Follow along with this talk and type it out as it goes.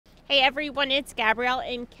Hey everyone, it's Gabrielle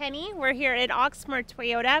and Kenny. We're here at Oxmoor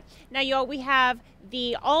Toyota. Now y'all, we have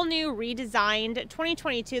the all-new redesigned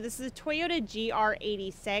 2022. This is a Toyota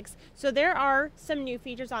GR86. So there are some new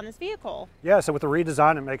features on this vehicle. Yeah, so with the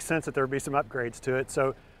redesign, it makes sense that there would be some upgrades to it.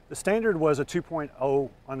 So the standard was a 2.0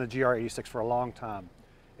 on the GR86 for a long time.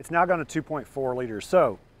 It's now gone to 2.4 liters.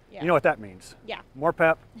 So you know what that means. Yeah. More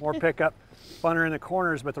pep, more pickup, funner in the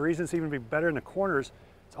corners, but the reason it's even be better in the corners,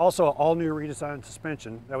 it's also an all-new redesigned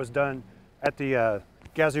suspension that was done at the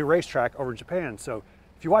Gazoo racetrack over in Japan. So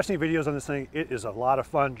if you watch any videos on this thing, it is a lot of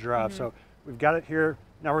fun to drive. So we've got it here.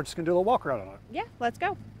 Now we're just gonna do a little walk around on it. Yeah, let's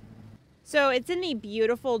go. So it's in the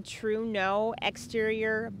beautiful True No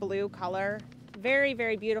exterior blue color. Very,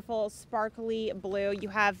 very beautiful, sparkly blue. You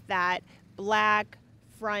have that black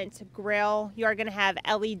front grille. You are gonna have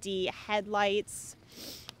LED headlights.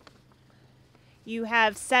 You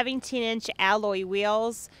have 17-inch alloy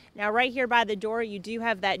wheels. Now right here by the door, you do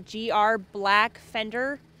have that GR black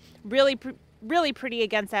fender. Really pretty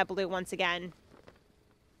against that blue once again.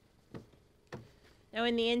 Now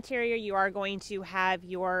in the interior, you are going to have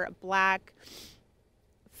your black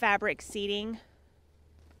fabric seating.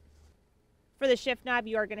 For the shift knob,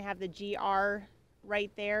 you are going to have the GR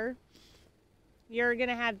right there. You're going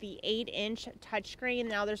to have the 8-inch touchscreen.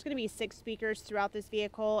 Now there's going to be 6 speakers throughout this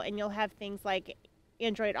vehicle, and you'll have things like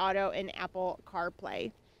Android Auto and Apple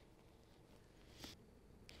CarPlay.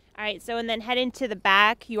 All right, so and then head into the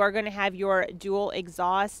back, you are going to have your dual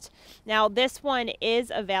exhaust. Now this one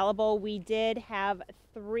is available. We did have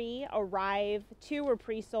 3 arrive, 2 were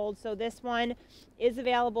pre-sold, so this one is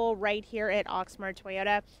available right here at Oxmoor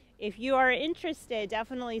Toyota. If you are interested,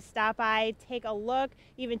 definitely stop by, take a look,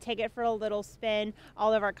 even take it for a little spin.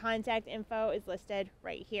 All of our contact info is listed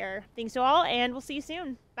right here. Thanks to all, and we'll see you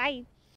soon. Bye.